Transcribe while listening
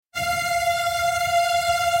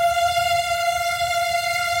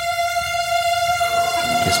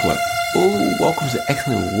Guess what? Oh, welcome to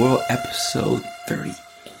Excellent World episode 30.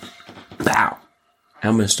 Wow.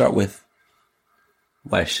 I'm going to start with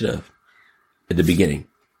what I should have at the beginning.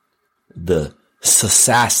 The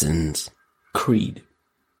Assassin's Creed.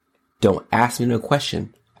 Don't ask me no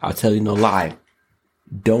question. I'll tell you no lie.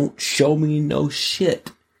 Don't show me no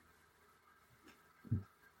shit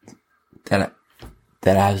that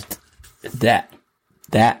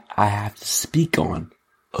I have to speak on,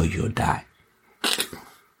 or you'll die.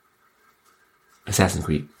 Assassin's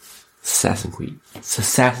Creed. It's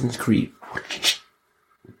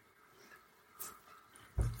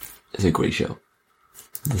a great show.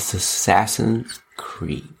 This Assassin's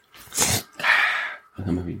Creed.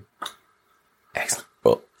 Excellent.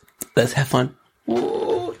 Well, let's have fun.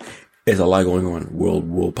 Whoa. There's a lot going on.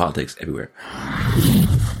 World politics everywhere.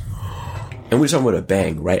 And we're talking about a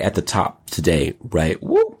bang right at the top today, right?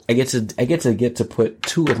 Woo. I get to put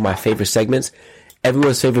two of my favorite segments.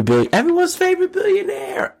 Everyone's favorite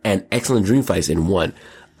billionaire and Excellent Dream Fights in one.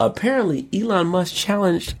 Apparently, Elon Musk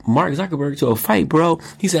challenged Mark Zuckerberg to a fight, bro.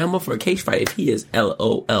 He said, I'm up for a cage fight if he is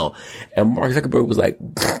LOL. And Mark Zuckerberg was like,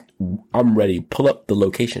 I'm ready. Pull up the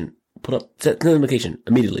location. Set the location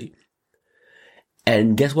immediately.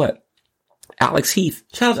 And guess what? Alex Heath,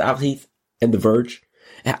 shout out to Alex Heath and The Verge.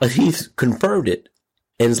 Alex Heath confirmed it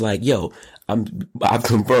and is like, yo, I've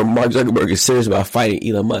confirmed Mark Zuckerberg is serious about fighting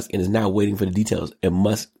Elon Musk and is now waiting for the details, and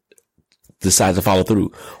Musk decides to follow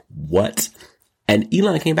through. What? And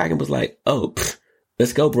Elon came back and was like, oh,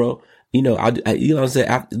 let's go, bro. You know, Elon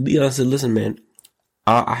said, listen, man,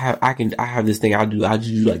 I have this thing. I'll do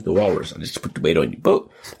like the walrus. I just put the weight on you. Boom.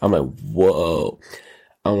 I'm like, whoa.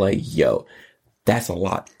 I'm like, yo, that's a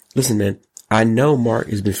lot. Listen, man, I know Mark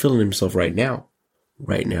has been feeling himself right now.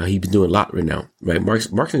 He's been doing a lot right now. Right.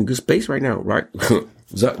 Mark's in good space right now. Right.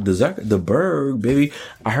 the Berg, baby.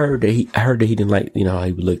 I heard that he didn't like, you know, how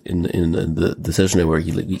he would look in the social network.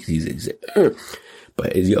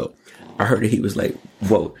 But yo, I heard that he was like,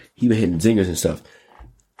 whoa, he was hitting zingers and stuff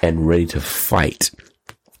and ready to fight.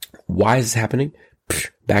 Why is this happening?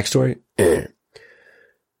 Backstory.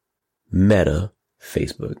 Meta,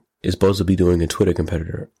 Facebook, is supposed to be doing a Twitter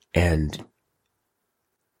competitor, and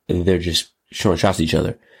they're just showing shots at each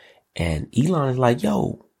other. And Elon is like,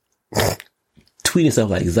 yo, tweeting stuff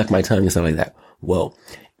like, suck my tongue and stuff like that. Well,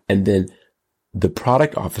 and then the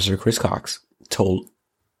product officer, Chris Cox, told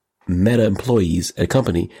Meta employees at a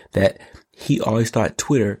company that he always thought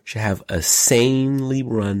Twitter should have a sanely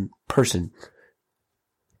run person,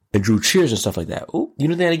 and drew cheers and stuff like that. Oh, you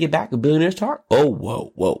know they had to get back to billionaires talk? Oh,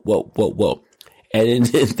 whoa. And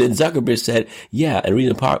then Zuckerberg said, yeah, and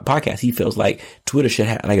reading the podcast, he feels like Twitter should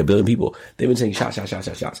have like 1 billion people. They've been saying shots.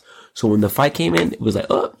 So when the fight came in, it was like,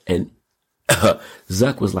 and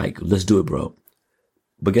Zuck was like, let's do it, bro.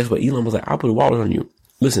 But guess what? Elon was like, I'll put a wallet on you.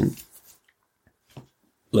 Listen,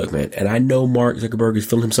 look, man, and I know Mark Zuckerberg is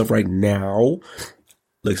feeling himself right now.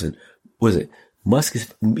 Listen, what is it?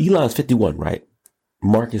 Elon's 51, right?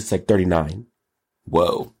 Mark is like 39.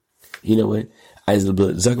 Whoa. You know what?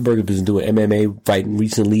 Zuckerberg has been doing MMA fighting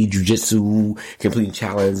recently, jiu-jitsu, completing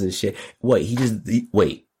challenges and shit. If you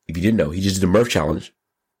didn't know, he just did a Murph challenge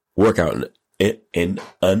workout in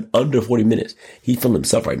under 40 minutes. He's feeling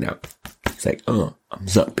himself right now. He's like, I'm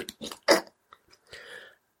Zuck.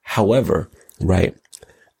 However, right,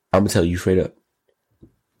 I'm going to tell you straight up,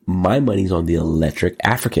 my money's on the electric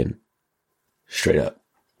African. Straight up.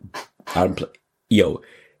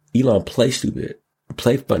 Elon play stupid,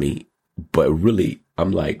 play funny, but really,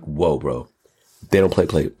 I'm like, whoa, bro. They don't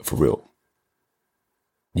play for real.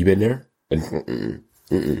 You been there?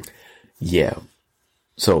 Yeah.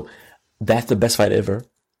 So that's the best fight ever.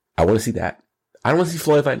 I want to see that. I don't want to see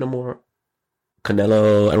Floyd fight no more.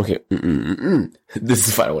 Canelo, I don't care. This is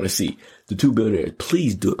the fight I want to see. The 2 billionaires.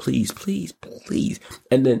 Please do it. Please.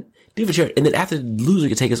 And then, and then after the loser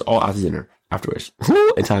can take us all out to dinner afterwards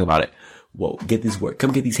and talk about it. Whoa, get this work.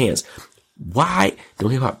 Come get these hands. Why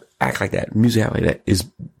don't hip hop act like that? Music act like that is,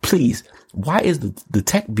 please. Why is the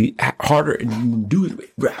tech beat harder and do it?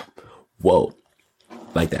 Whoa,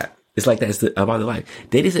 like that. It's like that. It's about the life.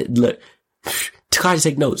 They just said, look, Takashi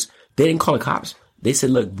take notes. They didn't call the cops. They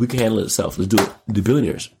said, look, we can handle it ourselves. Let's do it. The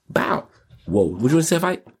billionaires. Bow. Whoa, would you want to see that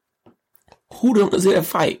fight? Who don't want to see that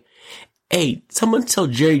fight? Hey, someone tell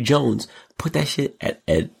Jerry Jones, put that shit at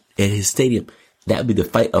his stadium. That would be the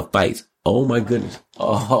fight of fights. Oh my goodness.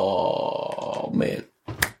 Oh man.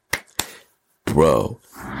 Bro.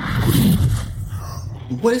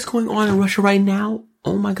 What is going on in Russia right now?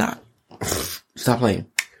 Oh my God. Stop playing.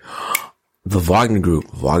 The Wagner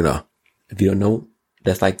Group. Wagner. If you don't know,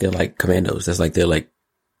 that's like they're like commandos. That's like they're like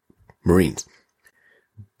Marines.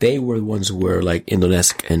 They were the ones who were like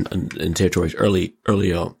Indonesia and territories early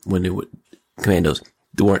when they were commandos.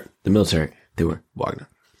 They weren't the military. They were Wagner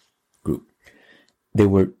group. They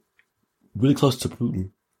were really close to Putin,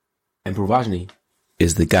 and Provozny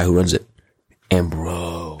is the guy who runs it. And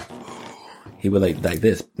bro, he was like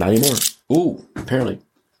this. Not anymore. Ooh, apparently,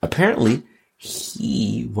 Provozny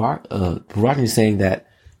is saying that,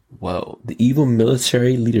 well, the evil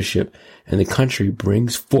military leadership and the country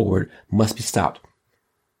brings forward must be stopped.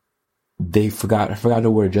 I forgot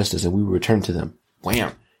the word justice, and we returned to them.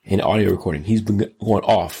 Wham! In audio recording, he's been going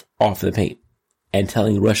off the paint and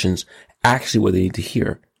telling Russians actually what they need to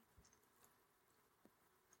hear.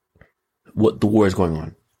 What the war is going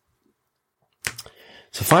on.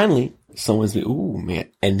 So finally, someone's like, ooh, man.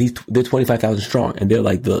 And they're 25,000 strong, and they're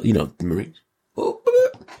like the Marines. Ooh,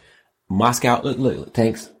 Moscow, look,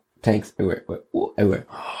 tanks everywhere. Everywhere.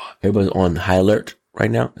 Everybody's on high alert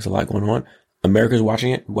right now. There's a lot going on. America's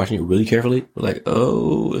watching it really carefully. We're like,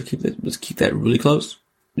 oh, let's keep that really close.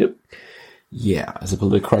 Yep. Yeah, it's a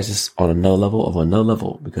political crisis on another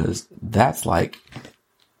level, because that's like,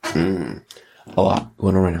 a lot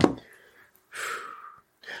going on right now.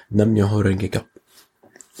 Nam myoho renge kyo.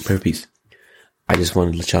 Pray for peace. I just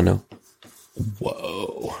wanted to let y'all know.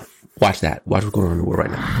 Whoa. Watch that. Watch what's going on in the world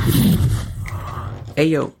right now. Hey,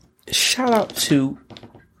 yo. Shout out to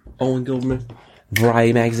Owen Gilberman,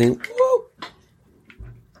 Variety Magazine. Woo!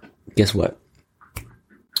 Guess what?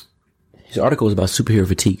 His article is about superhero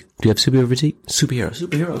fatigue. Do you have superhero fatigue? Superhero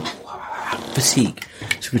fatigue.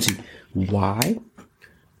 Super fatigue. Why?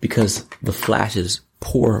 Because The Flash's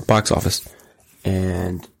poor box office,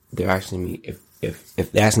 and they're asking me if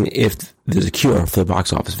they're asking me if there's a cure for the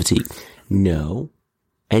box office fatigue. No,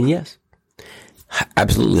 and yes,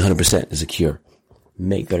 absolutely 100% is a cure.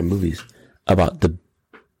 Make better movies about the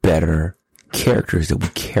better characters that we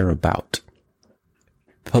care about.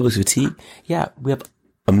 Public fatigue? Yeah, we have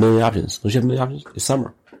a million options. Don't you have a million options? It's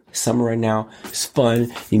summer. It's summer right now. It's fun.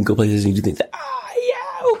 You can go places and you do things.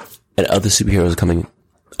 And other superheroes are coming.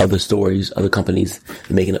 Other stories, other companies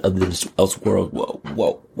making it other else world.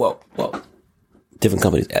 Whoa. Different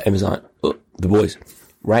companies. Amazon. The boys.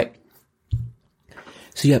 Right?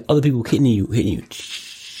 So you have other people hitting you.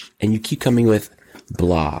 And you keep coming with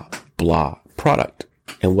blah product.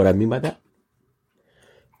 And what I mean by that?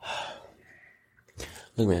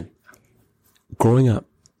 Look, man. Growing up,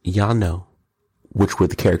 y'all know which were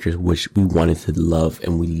the characters which we wanted to love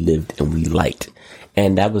and we lived and we liked.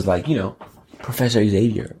 And that was like, Professor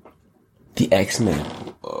Xavier, the X-Men,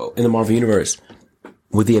 in the Marvel Universe,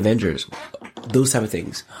 with the Avengers, those type of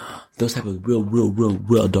things. Those type of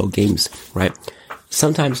real adult games, right?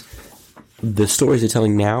 Sometimes the stories they're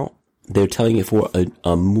telling now, they're telling it for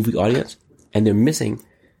a movie audience, and they're missing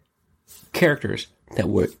characters that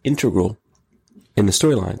were integral in the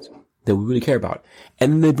storylines that we really care about.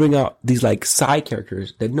 And then they bring out these like side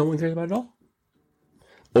characters that no one cares about at all.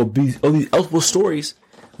 Or these elsewhere stories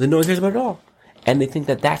that no one cares about at all. And they think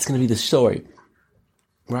that that's going to be the story.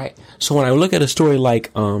 Right? So when I look at a story like,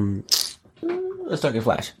 let's talk about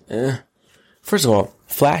Flash. First of all,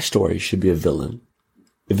 Flash story should be a villain.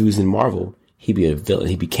 If he was in Marvel, he'd be a villain.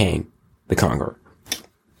 He'd be Kang, the Conqueror.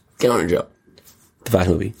 Get on the job. The Flash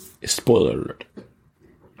movie. Spoiler alert.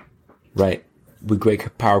 Right? With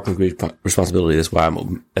great power comes great responsibility. That's why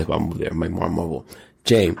I'm over there. My Marvel.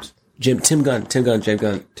 Tim Gunn.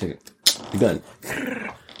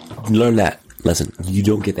 Learn that lesson. You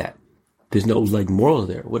don't get that. There's no like morals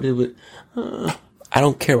there. What is it? I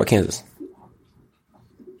don't care about Kansas.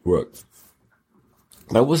 Work.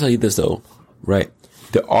 But I will tell you this though, right?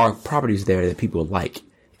 There are properties there that people like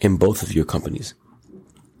in both of your companies.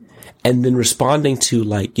 And then responding to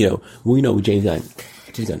like, we know Tim Gunn,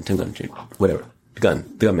 whatever. The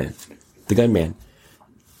gunman.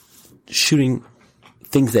 Shooting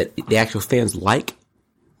things that the actual fans like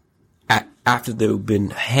after they've been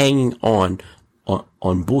hanging on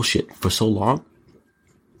bullshit for so long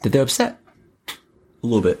that they're upset a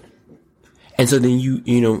little bit. And so then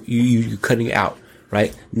you cutting it out,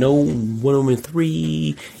 right? No Wonder Woman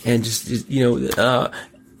 3 and just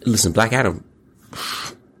listen, Black Adam.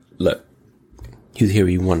 Look, he was here.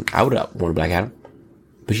 I would have wanted Black Adam,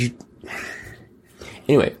 but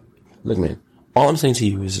anyway, look, man, all I'm saying to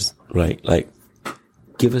you is just, right, like,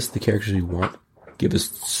 give us the characters we want. Give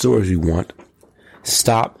us stories we want.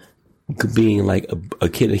 Stop being like a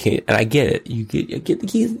kid in the kingdom. And I get it. You get the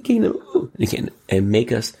keys in the kingdom. And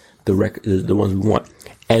make us the ones we want.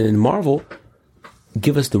 And in Marvel,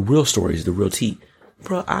 give us the real stories, the real tea.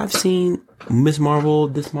 Bro, I've seen Miss Marvel,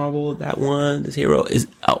 this Marvel, that one, this hero.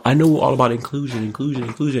 I know all about inclusion,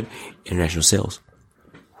 international sales.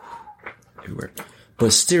 Everywhere.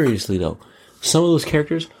 But seriously though, some of those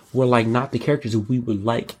characters were like not the characters that we would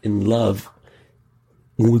like and love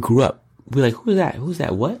when we grew up. We're like, who's that? Who's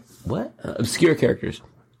that? What? Obscure characters.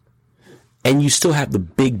 And you still have the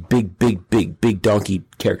big donkey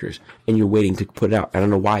characters, and you're waiting to put it out. I don't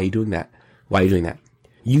know why you're doing that.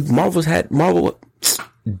 Marvel,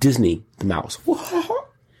 Disney, the mouse.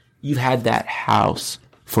 You've had that house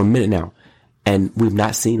for a minute now, and we've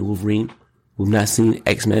not seen Wolverine. We've not seen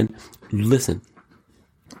X-Men. Listen,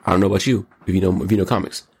 I don't know about you, if you know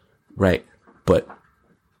comics, right? But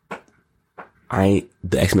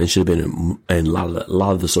the X-Men should have been in a lot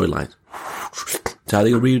of the storylines. So how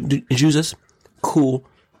they gonna reintroduce us? Cool,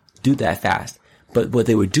 do that fast. But what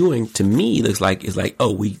they were doing to me is like,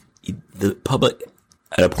 the public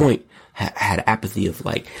at a point had apathy of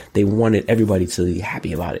like, they wanted everybody to be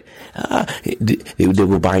happy about it. They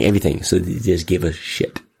were buying everything, so they just gave us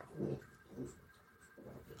shit.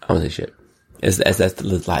 I don't say shit.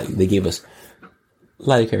 That's like, they gave us a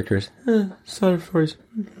lot of characters. Side stories.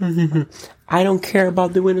 I don't care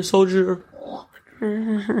about the Winter Soldier.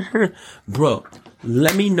 Bro,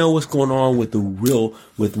 let me know what's going on with the real,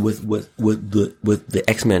 with the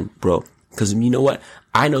X-Men, bro. Cause you know what?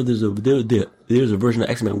 I know there's a version of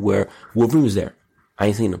X-Men where Wolverine was there. I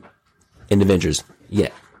ain't seen him in the Avengers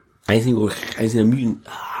yet. I ain't seen a mutant,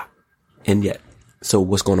 and yet. So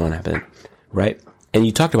what's going on happening, right? And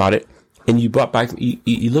you talked about it, and you brought back.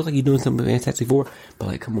 You look like you're doing something Fantastic Four, but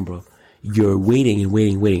like, come on, bro. You're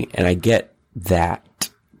waiting, and I get that.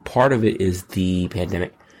 Part of it is the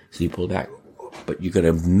pandemic, so you pull back, but you're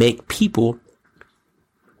gonna make people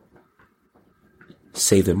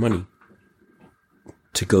save their money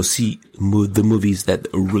to go see the movies that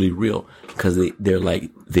are really real, because they're like,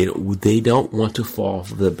 they don't want to fall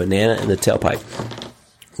for the banana in the tailpipe,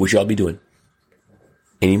 which y'all be doing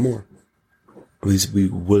anymore. We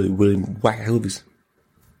really whack movies.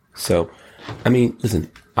 So, I mean,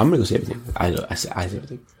 listen, I'm gonna go see everything. I say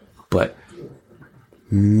everything, but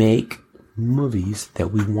make movies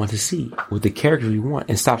that we want to see with the characters we want,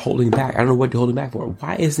 and stop holding back. I don't know what you're holding back for.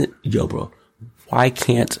 Why isn't, bro? Why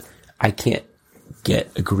can't I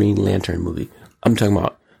get a Green Lantern movie? I'm talking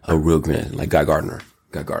about a real Green Lantern, like Guy Gardner.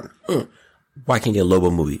 Why can't I get a Lobo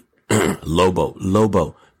movie?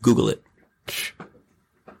 Lobo. Google it.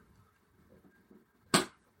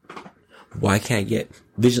 Why can't I get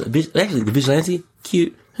actually the Vigilante?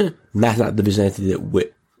 Cute. That's not the Vigilante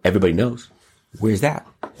that everybody knows. Where's that?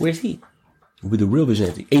 Where's he? With the real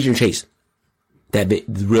Vigilante, Agent Chase. The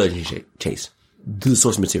real Agent Chase. The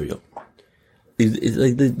source material.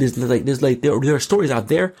 There are stories out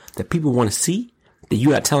there that people want to see that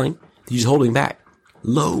you're not telling. That you're just holding back.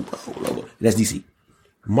 Lobo. That's DC.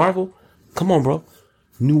 Marvel, come on, bro.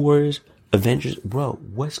 New Warriors, Avengers, bro.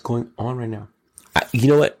 What's going on right now? You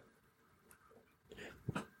know what?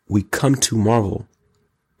 We come to Marvel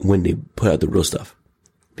when they put out the real stuff,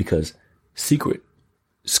 because Secret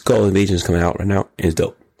Skull Invasion is coming out right now, and it's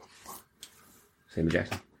dope. Samuel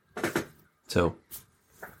Jackson. So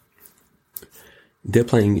they're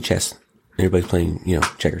playing chess. Everybody's playing,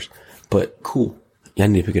 checkers. But cool. Yeah, I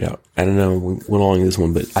need to pick it out. I don't know when along this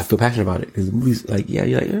one, but I feel passionate about it, because the movie's like,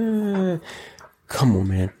 you're like, come on,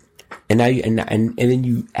 man. And now and then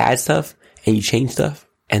you add stuff and you change stuff,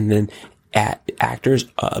 and then actors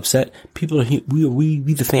are upset. People are we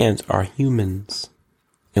the fans are humans,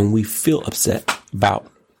 and we feel upset about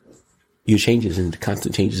your changes and the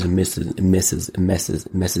constant changes and messes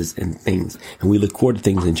and things, and we look forward to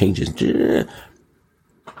things and changes.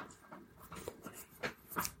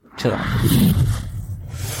 Chill out.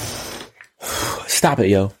 Stop it,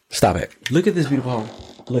 yo. Stop it. Look at this beautiful home.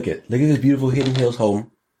 Look at this beautiful Hidden Hills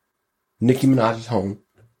home. Nicki Minaj's home.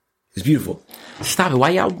 It's beautiful. Stop it.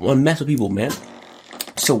 Why y'all want to mess with people, man?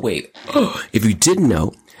 So wait. If you didn't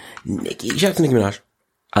know, shout out to Nicki Minaj.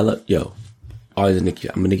 Always a Nicki.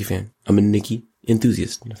 I'm a Nicki fan. I'm a Nicki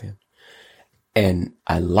enthusiast, not a fan. And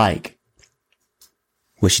I like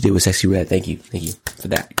what she did with Sexy Red. Thank you for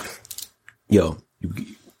that. Yo,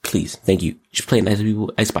 please, thank you. Just playing nice with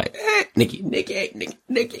people. I spy. Nicki.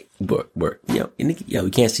 Work. Nicki. Yo,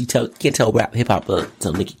 we can't tell rap, hip hop,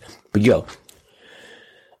 tell Nicki. But yo,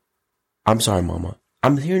 I'm sorry, mama.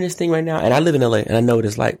 I'm hearing this thing right now, and I live in LA, and I know what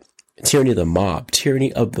it's like. Tyranny of the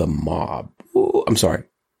mob. Ooh, I'm sorry.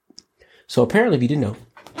 So apparently, if you didn't know,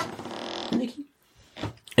 Nicki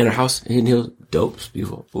in her house in Hidden Hills, dope, it's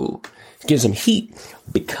beautiful. Ooh, getting some heat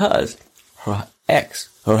because her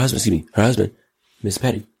husband, Mr.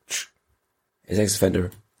 Petty, is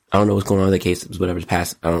ex-offender. I don't know what's going on in that case. It was whatever's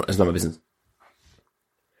passed. It's not my business.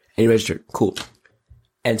 And he registered. Cool.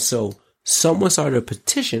 And so someone started a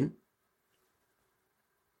petition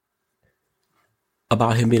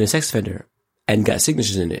about him being a sex offender and got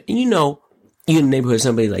signatures in it. And you know, you in the neighborhood,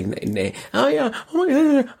 somebody like, oh yeah, oh my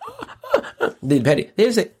God, they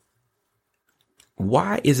just say,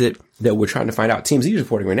 why is it that we're trying to find out? TMZ is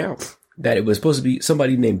reporting right now that it was supposed to be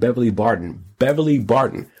somebody named Beverly Barden, Barty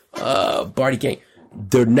Gang.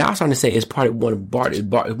 They're now starting to say it's part of one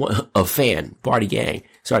of a fan, Barty Gang.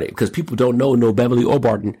 Sorry, because people don't know no Beverly or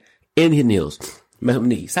Barden in Hidden Hills. Mess with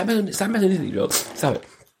me. Stop messing with me, bro. Stop it.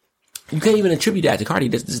 You can't even attribute that to Cardi.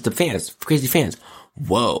 This is the fans, crazy fans.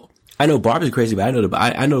 Whoa. I know Barbie's crazy, but I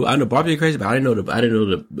know Barbie's crazy, but I didn't know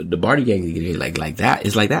the Barty Gang like that.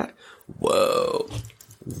 It's like that. Whoa.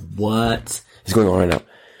 What is going on right now?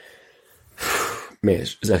 Man,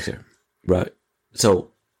 it's actually, right?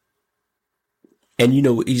 So, and you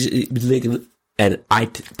know, and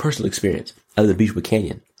personal experience out of the beach with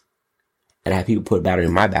Canyon, and I have people put a battery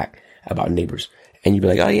in my back about neighbors, and you be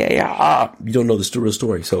like, oh yeah, you don't know the real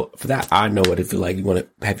story. So for that, I know what it feels like. You want to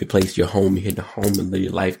have your place, your home, you hit the home and live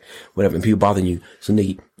your life, whatever, and people bothering you. So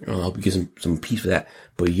nigga, I hope you get some peace for that.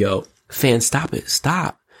 But yo, fans, stop it,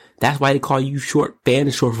 stop. That's why they call you fan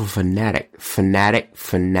is short for fanatic. Fanatic.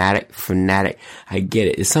 I get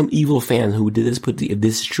it. It's some evil fan who did this, if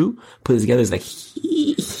this is true, put it together. It's like,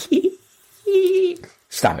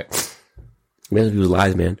 stop it. Man, people's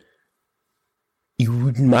lies, man.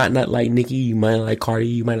 You might not like Nicki, you might not like Cardi,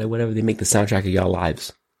 you might like whatever. They make the soundtrack of y'all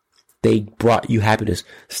lives. They brought you happiness.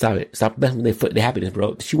 Stop it. Stop messing with their happiness,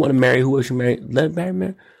 bro. She want to marry whoever she marry. Let her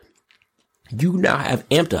marry. You now have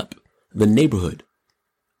amped up the neighborhood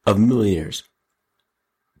of millionaires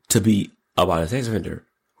to be about a sex offender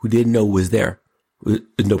who didn't know was there with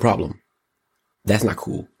no problem. That's not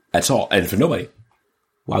cool. That's all. And for nobody.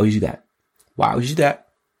 Why would you do that?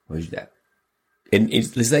 And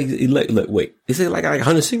it's like, look, wait. It's like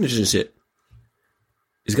 100 signatures and shit.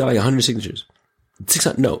 It's got like 100 signatures.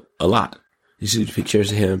 600, no, a lot. You see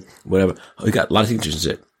pictures of him, whatever. Oh, he got a lot of signatures and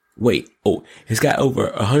shit. Wait, it's got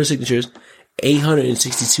over 100 signatures,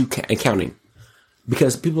 862 and counting.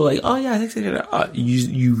 Because people are like, oh yeah,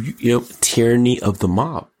 you know, tyranny of the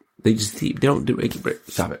mob. They don't do it.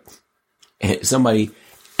 Stop it.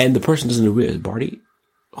 And the person doesn't know it. Barty.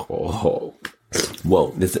 Oh,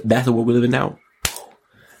 whoa. That's the world we live in now.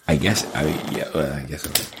 I guess. I guess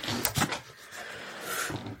so.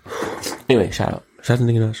 Anyway, shout out to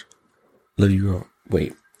Nicki Minaj. Love you, girl.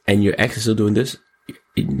 Wait, and your ex is still doing this?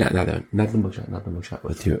 Not the mugshot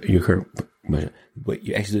with your current mugshot. Wait,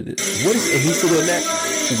 your ex is doing this? What is? And he's still doing that?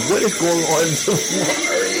 What is going on?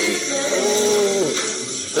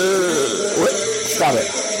 What? Stop it.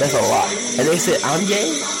 That's a lot. And they said I'm gay.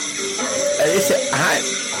 And they said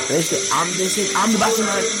I'm the boxing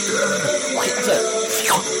man.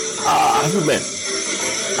 Man.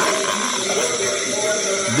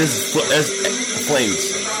 This is flames.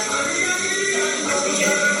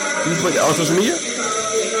 You put it on social media?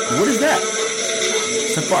 What is that?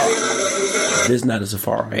 Safari. This is not a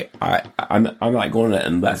safari. I'm not going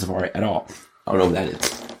to that safari at all. I don't know what that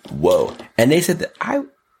is. Whoa. And they said that and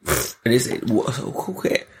they said, whoa,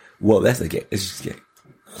 okay. Whoa, that's the gay. It's just gay.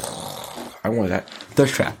 I want that.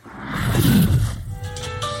 Thirst trap.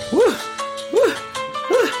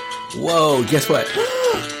 Whoa, guess what?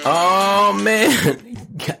 Oh man.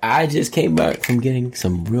 I just came back from getting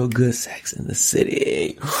some real good sex in the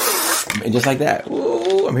city. And just like that.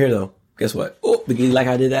 Ooh, I'm here though. Guess what? Oh, like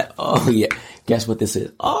I did that? Oh yeah. Guess what this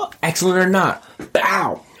is? Oh, excellent or not.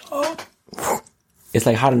 Bow. Oh. It's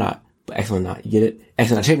like hot or not, but excellent or not. You get it?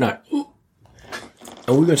 Excellent, shape not. Ooh.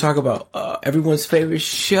 And we're going to talk about everyone's favorite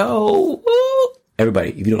show. Ooh. Everybody,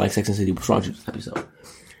 if you don't like Sex and the City, what's wrong with you? This episode.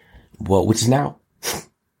 Well, which is now.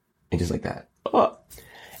 And just like that. Oh.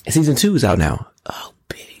 And season 2 is out now. Oh,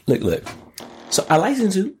 baby. Look. So I like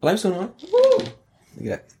season 2. I like season 1. Woo. Look at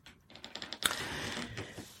that.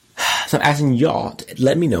 So I'm asking y'all to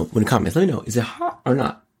let me know in the comments. Let me know, is it hot or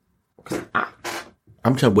not?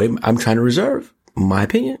 I'm trying to reserve my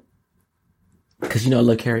opinion. Because, you know, I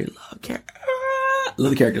love Carrie.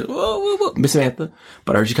 Love the characters. Whoa. Miss Samantha.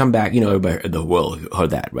 But I heard she come back, you know, everybody, the world heard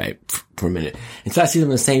that, right? For a minute. And so I see them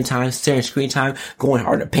at the same time, staring screen time, going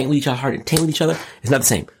hard to paint with each other, hard to taint with each other. It's not the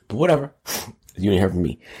same. But whatever. You ain't heard from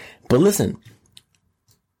me. But listen,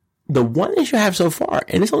 the one issue I have so far,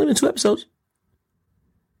 and it's only been 2 episodes,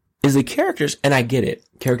 is the characters, and I get it.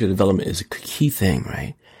 Character development is a key thing,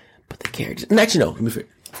 right? But the characters, and actually no,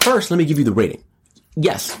 first let me give you the rating.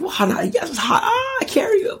 Yes, yes, it's hot.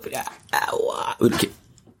 Carry up.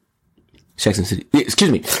 Sex and City.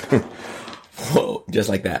 Excuse me. Whoa, just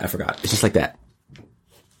like that. I forgot. It's just like that.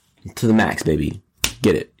 To the max, baby.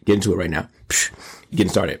 Get it. Get into it right now. Getting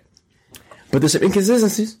started. But there's some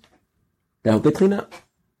inconsistencies that I hope they clean up.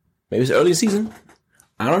 Maybe it's early season.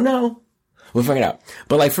 I don't know. We'll figure it out.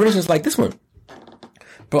 But like, for instance, like this one.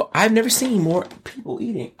 Bro, I've never seen more people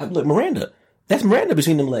eating. Look, Miranda. That's Miranda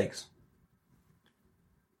between them legs.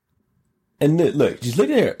 And look, she's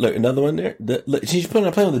looking there. Look, another one there. Look, she's playing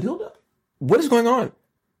with the dildo. What is going on?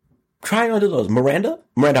 Trying on dildos. Miranda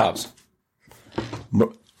Hobbs.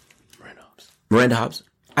 Miranda Hobbs.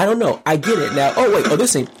 I don't know. I get it now. Oh, wait. Oh,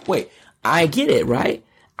 this thing. Wait. I get it, right?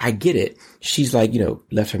 I get it. She's like,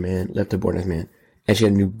 left her boyfriend man. And she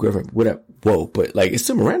had a new girlfriend. Whatever. Whoa. But like, it's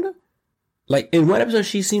still Miranda. Like, in one episode,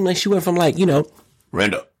 she seemed like she went from like,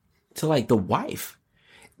 Miranda to like the wife.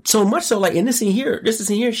 So much so, like, in this scene here,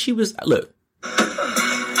 she was, look.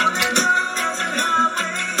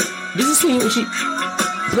 This is scene when she,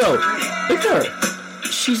 bro, look at her.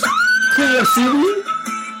 She's cleaning up seaweed.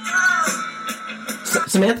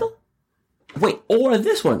 Samantha? Wait, or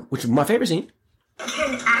this one, which is my favorite scene. I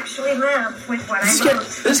can actually live with what I know.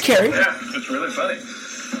 This is Carrie. Yeah, it's really funny.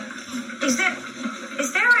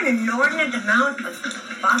 Is there an inordinate amount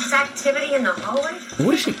of box activity in the hallway?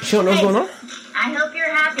 What is she? She don't know what's going on? I hope you're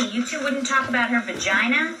happy. You two wouldn't talk about her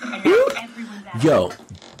vagina, and now everyone's out. Yo.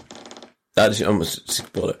 I just almost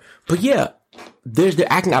spoiled it. But yeah, they're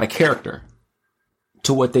acting out of character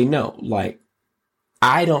to what they know. Like,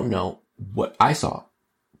 I don't know what I saw,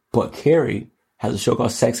 but Carrie has a show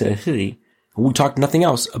called Sex and the City, and we talked nothing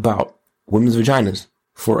else about women's vaginas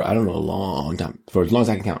for, I don't know, a long time, for as long as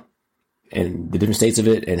I can count. And the different states of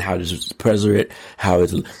it, and how to preserve it, how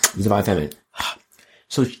it's divine feminine.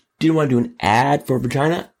 So she didn't want to do an ad for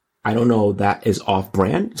vagina. I don't know. That is off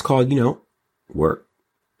brand. It's called, work.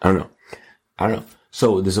 I don't know.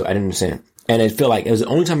 So this, I didn't understand. And I feel like it was the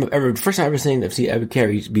only time first time I've ever seen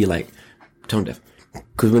Carrie be like tone deaf.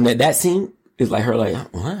 Cause when that scene is like her like,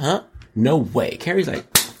 what, huh? No way. Carrie's like,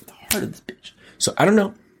 the heart of this bitch. So I don't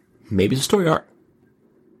know. Maybe it's a story arc.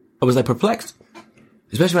 I was like perplexed.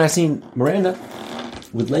 Especially when I seen Miranda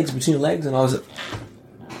with legs between the legs and all this.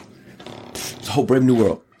 It's a whole brave new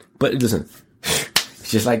world. But listen,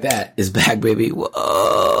 just like that, it's back, baby.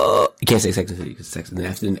 Whoa. You can't say Sex and the City because Sex and then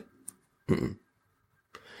after the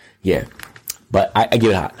yeah. But I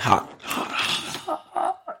give it hot.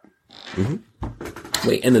 Mm-hmm.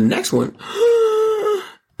 Wait, and the next one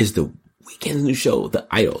is the Weeknd's new show, The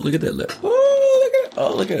Idol. Look at that. Look.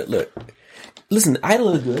 Oh, look at it. Look. Listen, The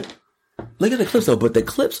Idol is good. Look at the clips though, but the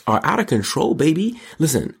clips are out of control, baby.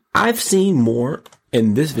 Listen, I've seen more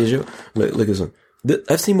in this video. Look at this one.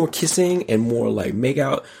 I've seen more kissing and more like make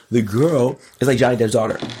out. The girl is like Johnny Depp's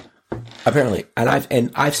daughter, apparently.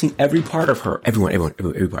 And I've seen every part of her.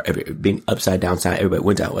 Every part, being upside down, side, everybody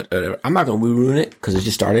went down, whatever. I'm not gonna ruin it because it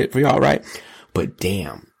just started for y'all, right? But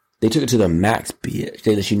damn, they took it to the max, bitch.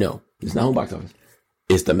 They let you know it's not home box office.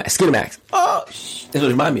 It's the max, Skinamax. Oh, that's what it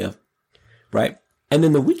reminded me of, right? And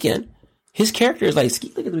then The Weeknd. His character is like,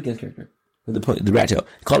 look at The Weeknd's character. The rat tail.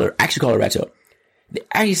 Actually call her rat tail. They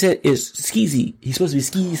actually said is Skeezy. He's supposed to be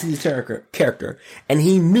Skeezy's character. And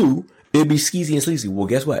he knew it'd be Skeezy and Sleazy. Well,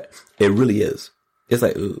 guess what? It really is. It's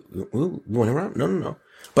like, ooh, you want him around? No.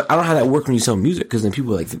 But I don't know how that works when you sell music, because then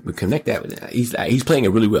people like connect that with it. He's playing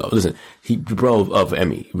it really well. Listen, he bro of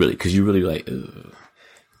Emmy, really, because you really like,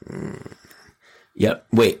 Yep.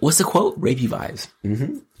 Wait, what's the quote? Rapey vibes.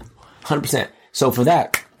 100%. So for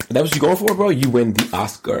that what you're going for, bro? You win the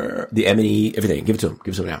Oscar, the Emmy, everything. Give it to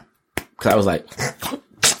him now. Cause I was like,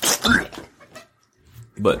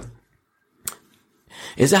 but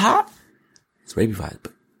is it hot? It's rapey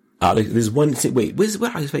vibes. But there's one scene. Wait,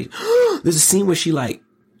 what are his face? There's a scene where she like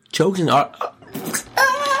chokes and look at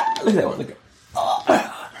that one. Look at.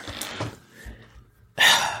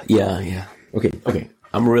 Yeah. Okay.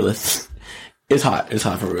 I'm a realist. It's hot. It's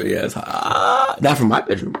hot for real. Yeah, it's hot. Not from my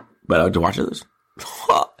bedroom, but I like to watch others.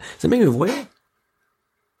 Does it make me voyeur?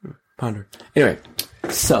 Ponder. Anyway,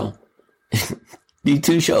 so these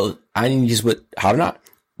two shows, I need to just put Hot or Not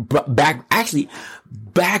backed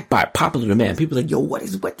by popular demand. People are like, yo, what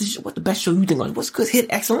the best show you think on? What's good hit?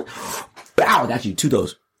 Excellent. Bow, I got you 2 of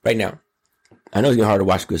those right now. I know it's getting hard to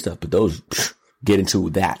watch good stuff, but those get into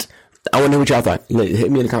that. I want to know what y'all thought.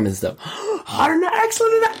 Hit me in the comments and stuff. Hot or Not?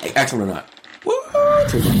 Excellent or not? What?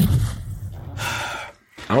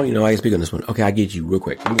 I don't even know how I can speak on this one. Okay, I get you real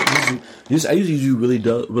quick. I usually do really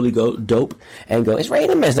dope and go, it's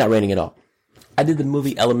raining, but it's not raining at all. I did the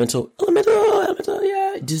movie Elemental,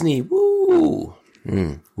 yeah, Disney, woo.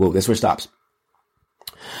 Whoa, that's where it stops.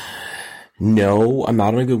 No, I'm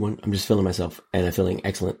not on a good one. I'm just feeling myself, and I'm feeling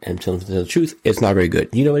excellent, and feeling the truth. It's not very good.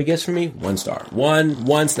 You know what it gets for me? 1 star.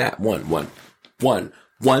 One snap, one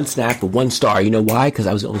snap for 1 star. You know why? Because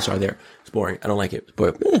I was the only star there. It's boring. I don't like it.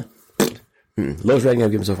 But lowest rating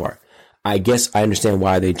I've given so far. I guess I understand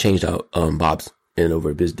why they changed out Bob's. and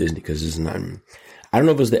over at Disney because it's not. I don't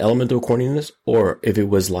know if it was the element of corniness or if it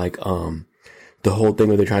was like the whole thing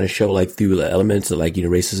where they're trying to show like through the elements of like,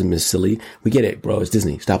 racism is silly. We get it, bro. It's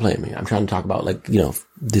Disney. Stop playing me. I'm trying to talk about like,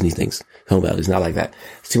 Disney things. Home Valley. It's not like that.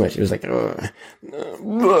 It's too much. It was like,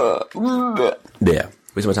 yeah.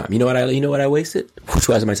 Waste my time. You know what I wasted?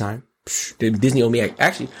 2 hours of my time. Disney owed me.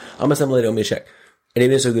 Actually, I'm gonna send a lady owe me a check. And they've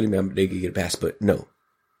been so good to me, they could get a pass. But no.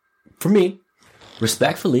 For me,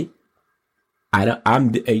 respectfully,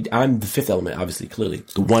 I'm the fifth element, obviously, clearly.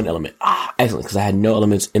 The one element. Excellent. Because I had no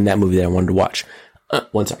elements in that movie that I wanted to watch.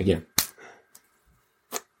 One star again.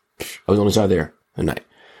 I was only star there at night.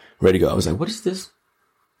 Ready to go. I was like, what is this?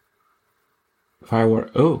 Firewater.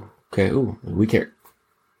 Oh, okay. Oh, we care.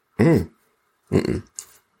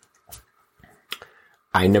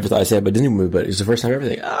 I never thought I said about Disney movie, but it's the first time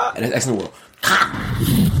everything. And it's Excellent World.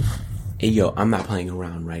 Hey, yo, I'm not playing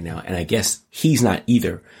around right now. And I guess he's not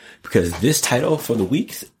either. Because this title for the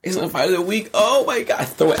week, Excellent Fighter of the Week. Oh my God.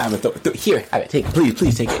 Throw it. I'm going to throw it. Here. Take it.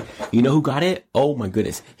 Please take it. You know who got it? Oh my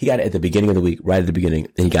goodness. He got it at the beginning of the week. Right at the beginning.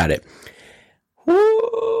 And he got it.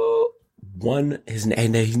 Woo! And he's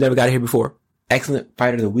never got it here before. Excellent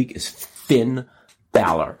Fighter of the Week is Finn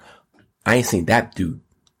Balor. I ain't seen that dude.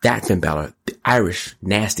 That Finn Balor. The Irish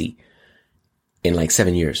nasty. In like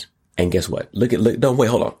 7 years. And guess what? Look. No, wait,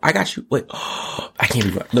 hold on. I got you. Wait. Oh, I can't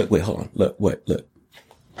be right. Look, wait, hold on. Look.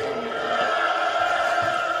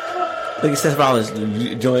 Look at Seth Rollins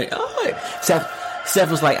join. Oh,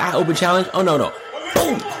 Seth was like, I open challenge. Oh, no.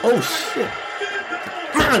 Boom. Oh, shit.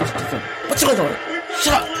 What's going on?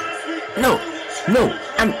 Shut up. No.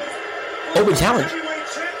 I'm open challenge.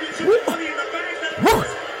 Woo.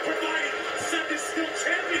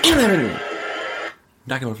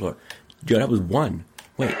 Knocking on the floor. Yo, that was one.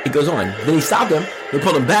 Wait, it goes on. Then he stopped him. They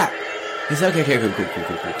pulled him back. He said, okay,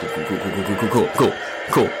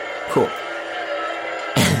 cool.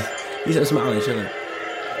 He's smiling and chilling.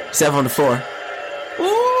 Seth on the floor.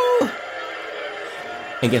 Ooh.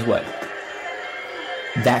 And guess what?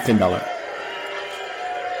 That Finn Balor.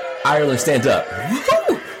 Ireland stands up.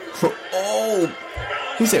 Woo. Oh.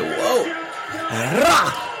 He said, whoa.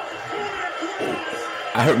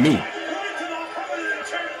 I heard me.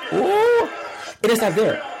 Ooh. It is not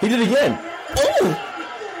there. He did it again.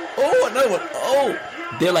 Oh, another one. Oh.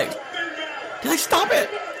 They're like, stop it.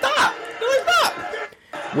 Stop. They're like, stop.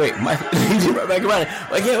 Wait, he's right back around.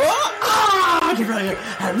 Like, I get right here.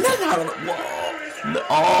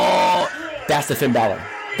 Oh, that's the Finn Balor.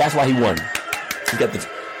 That's why he won. You got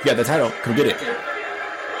the title. Come get it.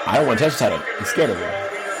 I don't want to touch the title. He's scared of it.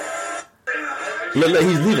 Look,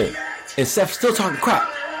 he's leaving. And Seth's still talking crap.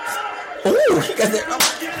 Oh, he got that.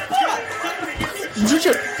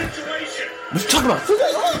 What you talking about?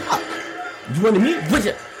 You wanted me?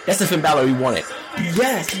 That's the Finn Balor we wanted.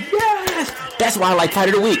 Yes. That's why I like Fighter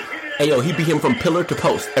of the Week. Hey, yo, he beat him from pillar to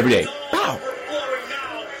post every day. Wow.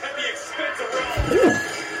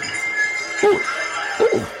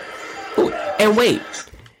 Ooh. And wait.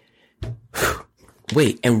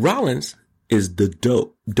 And Rollins is the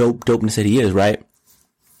dopeness that he is, right?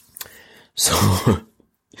 So,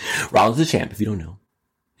 Rollins is the champ, if you don't know.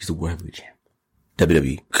 He's the World Heavyweight champ.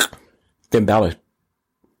 WWE. Finn Balor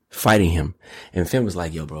fighting him. And Finn was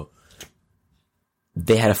like, yo, bro.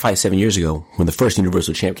 They had a fight 7 years ago when the first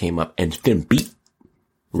Universal Champ came up and Finn beat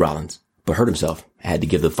Rollins, but hurt himself. Had to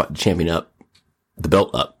give the champion up, the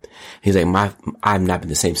belt up. He's like, I've not been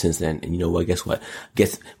the same since then. And you know what? Guess what?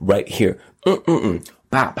 Guess right here.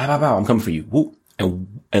 Bow. I'm coming for you. Woo.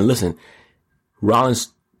 And listen,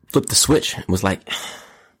 Rollins flipped the switch and was like,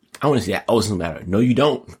 I want to see that. Oh, it doesn't matter. No, you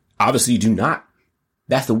don't. Obviously you do not.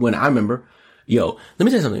 That's the one I remember. Yo, let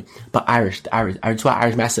me tell you something. But that's why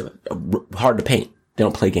Irish massive, hard to paint. They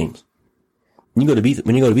don't play games. When you go to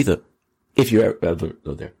Ibiza, if you're ever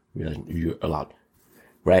go there, you're allowed,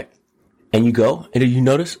 right? And you go, and you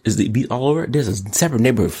notice, is the beat all over? There's a separate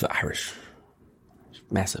neighborhood for the Irish. It's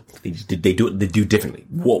massive. They do differently.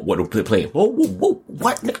 What are they playing? Whoa,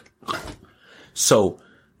 what? So,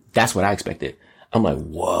 that's what I expected. I'm like,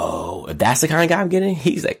 whoa, if that's the kind of guy I'm getting,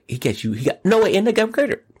 he's like, he gets you, no way in the gun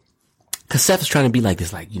greater. Cause Seth is trying to be like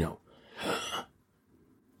this, like,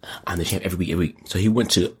 I'm the champ every week. So he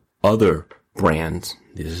went to other brands.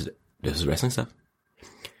 This is wrestling stuff.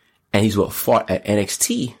 And he's fought at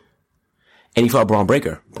NXT. And he fought Braun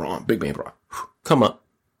Breaker. Big man Braun. Come up.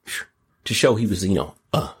 To show he was,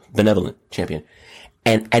 a benevolent champion.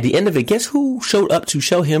 And at the end of it, guess who showed up to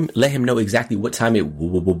show him, let him know exactly what time it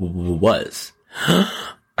was?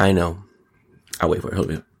 I know. I'll wait for it.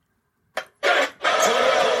 Hold on.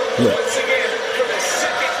 Look.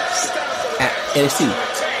 At NXT.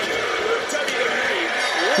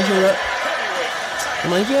 He showed up.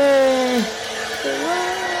 I'm like, yay.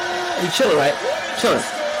 He's chilling, right? Chilling.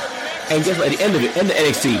 And guess what? At the end of it, end of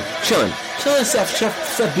NXT, chilling.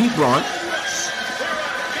 Seth beat Braun.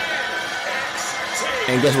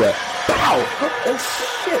 And guess what? Pow! Oh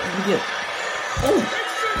shit! Oh!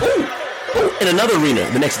 In another arena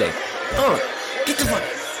the next day. Get that work!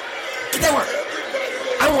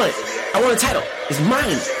 I want it. I want a title. It's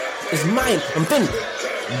mine. I'm finished.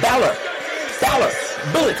 Balor.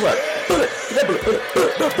 Bullet Club. Bullet.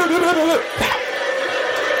 Pow!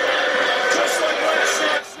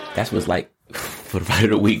 That's what it's like for the fight of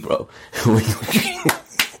the week, bro.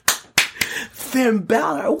 Finn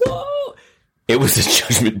Balor, whoa! It was a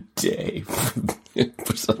Judgment Day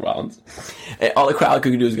for Seth Rollins. And all the crowd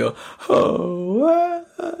could do is go, oh,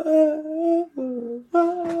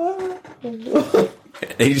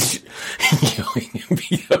 and they just,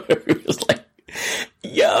 it was like,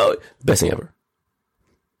 yo, best thing ever.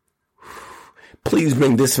 Please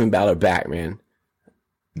bring this Finn Balor back, man.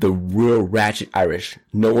 The real ratchet Irish.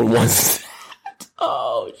 No one wants that.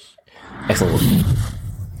 Oh, excellent work.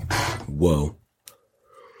 Whoa.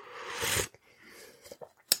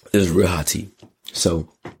 This is real hot tea. So,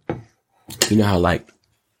 you know how like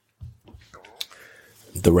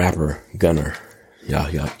the rapper Gunner, y'all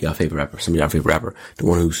favorite rapper, some of y'all favorite rapper, the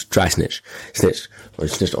one who's snitched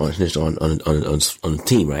on the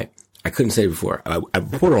team, right? I couldn't say it before. I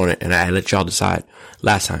reported on it and I let y'all decide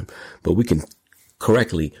last time, but we can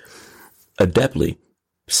correctly, adeptly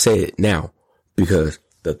say it now because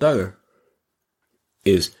the thugger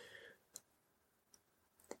is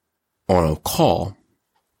on a call.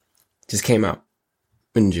 Just came out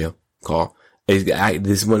in jail. Call. This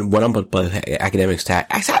is what I'm about to academics tag.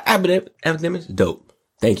 Academics, dope.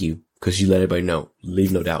 Thank you, because you let everybody know.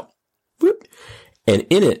 Leave no doubt. Whoop. And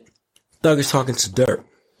in it, Thug is talking to Dirt.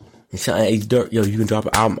 He's telling, hey, Dirt, yo, you can drop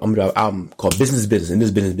an album. I'm gonna drop an album called Business is Business, and this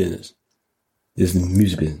is business. This is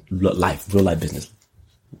music business, real life business,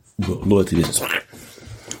 loyalty business.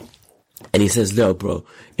 And he says, "No, bro,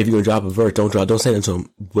 if you're gonna drop a verse, don't say that to him.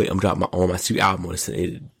 Wait, I'm dropping my studio album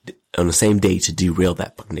on the same day to derail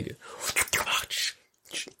that fucking nigga."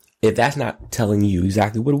 If that's not telling you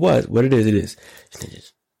exactly what it was, what it is.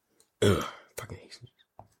 Snitches. Ugh, fucking hate snitches.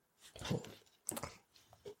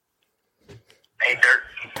 Hey, Dirt,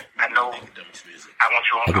 I know. I want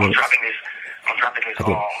you on. I'm dropping this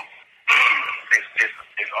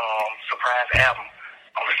surprise album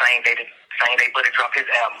on the same day Buddy dropped his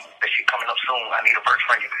album. That shit coming up soon. I need a verse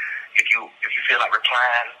from you. If you feel like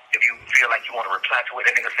replying, if you feel like you want to reply to what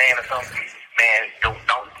that nigga saying or something, man, don't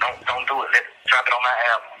do it. Drop it on my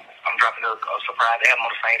album. I'm dropping a surprise album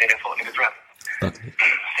on the same day that fuck nigga drop it. Okay.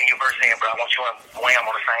 Sing your verse in, bro. I want you and Wham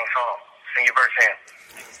on the same song. Sing your verse in.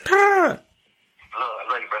 I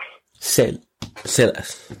love you, bro. Say less.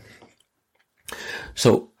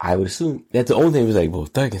 So I would assume that the only thing was like, well,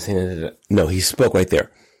 Thug can say that. No, he spoke right there.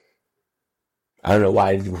 I don't know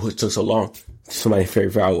why it took so long. Somebody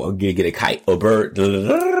figure out get a kite or bird.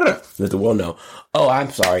 Let the world know. Oh, I'm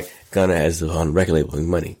sorry. Gunna has on the record label.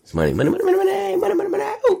 Money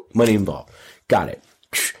involved. Got it.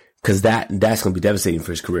 Because that's going to be devastating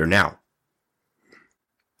for his career now.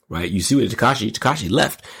 Right? You see what Tekashi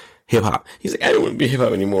left hip hop. He's like, I don't want to be hip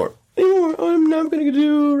hop anymore. I'm not going to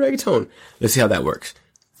do reggaeton. Let's see how that works.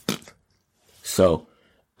 So,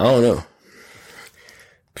 I don't know.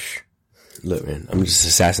 Look, man, I'm just an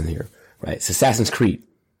assassin here, right? It's Assassin's Creed.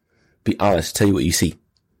 Be honest, tell you what you see.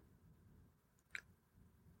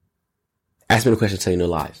 Ask me the question, tell you no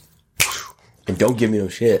lies. And don't give me no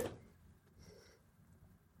shit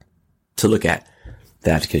to look at that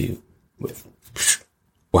I have to kill you with.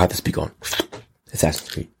 Or have to speak on. Assassin's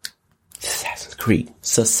Creed. Assassin's Creed.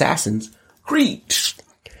 It's Assassin's Creed.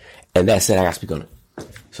 And that said, I gotta speak on it.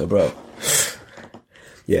 So, bro.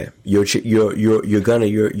 Yeah, your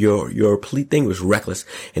plea thing was reckless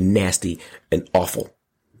and nasty and awful.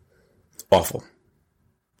 Awful.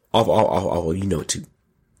 You know it too.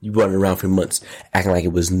 You running around for months acting like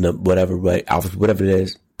it was whatever, right? Whatever it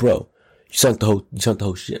is, bro. You sunk the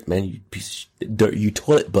whole shit, man. You piece of dirt. You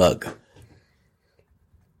toilet bug.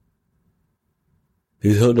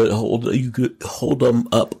 You hold them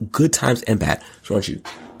up good times and bad. So aren't you,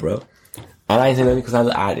 bro? I ain't saying nothing because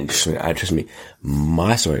I didn't trust me.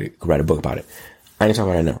 My story could write a book about it. I ain't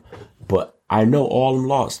talking about it now. But I know all them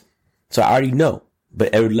laws. So I already know.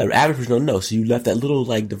 But average person don't know. So you left that little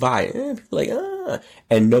like divide. People like,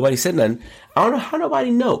 and nobody said nothing. I don't know how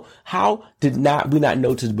nobody know. How did we not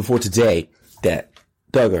know before today that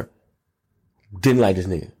Duggar didn't like this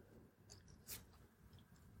nigga?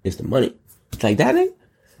 It's the money. It's like that nigga?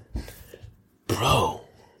 Bro.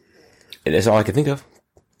 And that's all I can think of.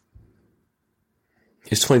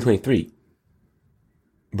 It's 2023.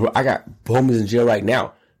 Bro, I got homies in jail right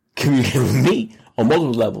now communicating with me on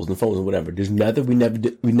multiple levels, the phones and whatever. There's nothing we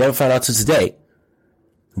never found out to today.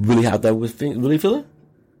 Really how that was really feeling?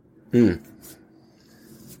 Whoever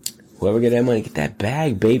get that money, get that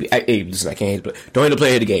bag, baby. Hey, listen, I can't play. Don't hate to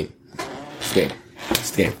play the game. It's the game.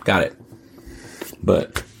 It's the game. Got it.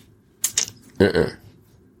 But, oh,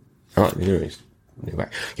 anyways.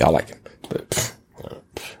 Y'all like him. But,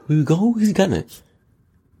 where you go? He's gunning it.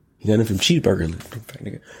 He got it from cheeseburger.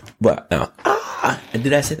 But,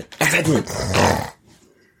 did I say that? Yes, I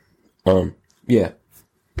did. Yeah.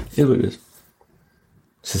 Here's what it is.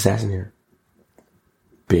 It's assassin here.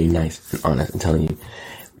 Being nice and honest and telling you,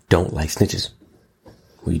 don't like snitches.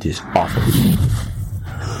 We just awful.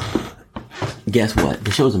 Guess what?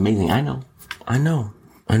 The show's amazing. I know.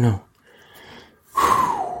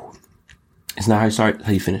 It's not how you start,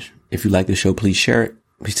 how you finish. If you like the show, please share it.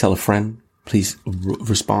 Please tell a friend. Please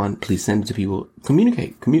respond. Please send it to people.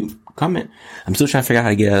 Communicate. Comment. I'm still trying to figure out how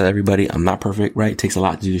to get out of everybody. I'm not perfect, right? It takes a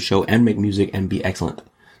lot to do the show and make music and be excellent.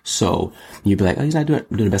 So you'd be like, oh, he's not doing it.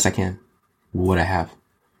 I'm doing the best I can with what I have.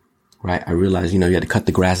 Right? I realized, you had to cut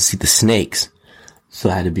the grass to see the snakes. So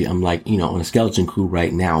I had to be, I'm like, on a skeleton crew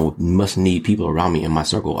right now, must need people around me in my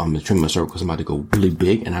circle. I'm going to trim my circle because I'm about to go really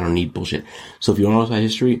big and I don't need bullshit. So if you don't know my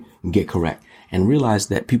history, get correct. And realize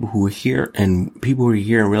that people who are here and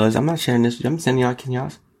realize I'm not sharing this. I'm sending y'all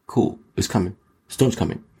Kenyas. Cool. It's coming. Storm's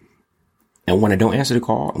coming. And when I don't answer the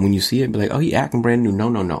call, when you see it, be like, oh, he acting brand new. No.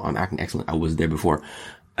 I'm acting excellent. I was there before.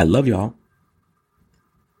 I love y'all.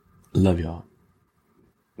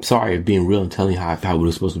 Sorry if being real and telling you how it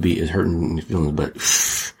was supposed to be is hurting your feelings, but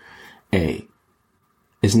hey,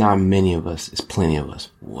 it's not many of us. It's plenty of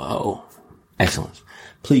us. Whoa. Excellence.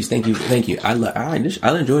 Please, thank you. I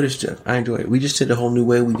enjoy this stuff. I enjoy it. We just did a whole new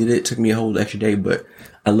way. We did it. It took me a whole extra day, but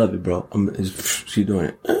I love it, bro. She's doing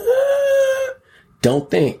it.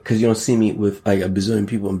 Don't think, because you don't see me with like a bazillion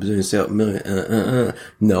people and bazillion sales million.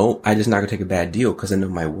 No, I just not gonna take a bad deal because I know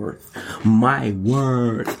my worth. My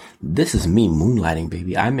worth. This is me moonlighting,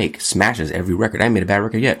 baby. I make smashes every record. I ain't made a bad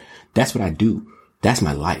record yet. That's what I do. That's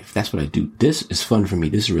my life. That's what I do. This is fun for me.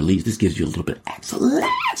 This is release. This gives you a little bit of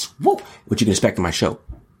excellence. Whoa. What you can expect in my show.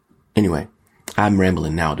 Anyway, I'm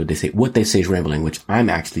rambling now. What they say is rambling, which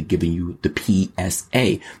I'm actually giving you the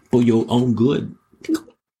PSA for your own good.